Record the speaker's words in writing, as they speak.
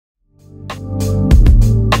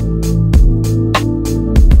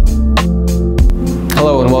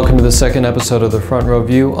the second episode of the Front Row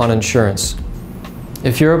View on insurance.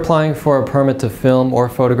 If you're applying for a permit to film or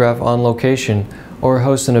photograph on location or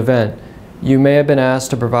host an event, you may have been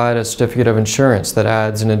asked to provide a certificate of insurance that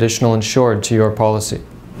adds an additional insured to your policy.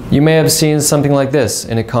 You may have seen something like this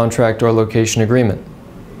in a contract or location agreement.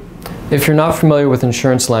 If you're not familiar with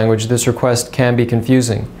insurance language, this request can be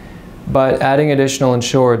confusing, but adding additional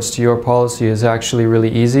insureds to your policy is actually really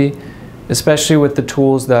easy, especially with the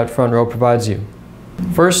tools that Front Row provides you.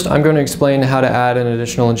 First, I'm going to explain how to add an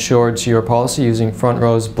additional insured to your policy using Front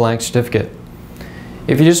Row's blank certificate.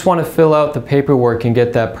 If you just want to fill out the paperwork and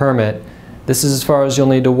get that permit, this is as far as you'll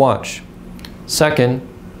need to watch. Second,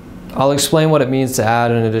 I'll explain what it means to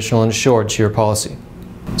add an additional insured to your policy.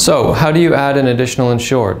 So, how do you add an additional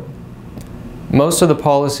insured? Most of the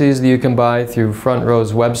policies that you can buy through Front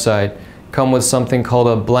Row's website come with something called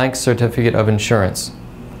a blank certificate of insurance.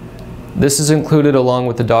 This is included along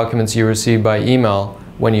with the documents you receive by email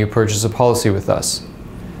when you purchase a policy with us.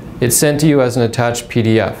 It's sent to you as an attached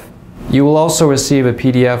PDF. You will also receive a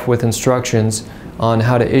PDF with instructions on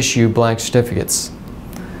how to issue blank certificates.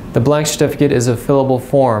 The blank certificate is a fillable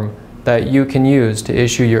form that you can use to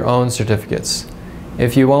issue your own certificates.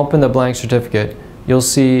 If you open the blank certificate, you'll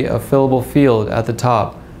see a fillable field at the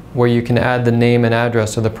top where you can add the name and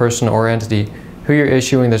address of the person or entity who you're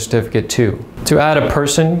issuing the certificate to. To add a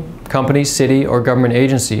person, company, city, or government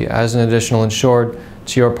agency as an additional insured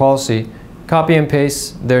to your policy, copy and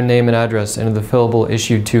paste their name and address into the fillable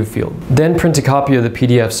Issued To field. Then print a copy of the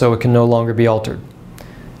PDF so it can no longer be altered.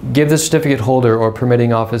 Give the certificate holder or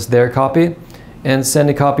permitting office their copy and send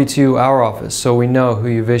a copy to our office so we know who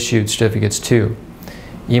you've issued certificates to.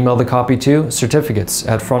 Email the copy to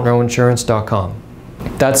certificates@frontrowinsurance.com.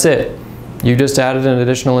 That's it. You just added an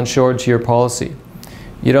additional insured to your policy.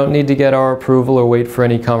 You don't need to get our approval or wait for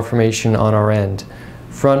any confirmation on our end.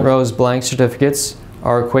 Front Row's blank certificates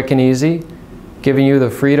are quick and easy, giving you the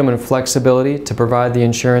freedom and flexibility to provide the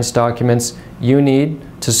insurance documents you need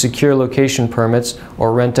to secure location permits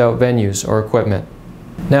or rent out venues or equipment.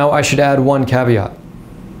 Now, I should add one caveat.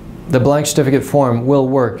 The blank certificate form will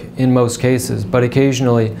work in most cases, but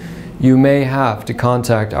occasionally you may have to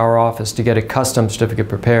contact our office to get a custom certificate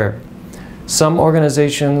prepared. Some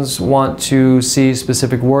organizations want to see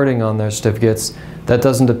specific wording on their certificates that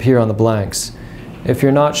doesn't appear on the blanks. If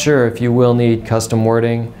you're not sure if you will need custom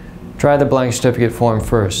wording, try the blank certificate form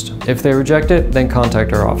first. If they reject it, then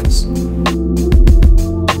contact our office.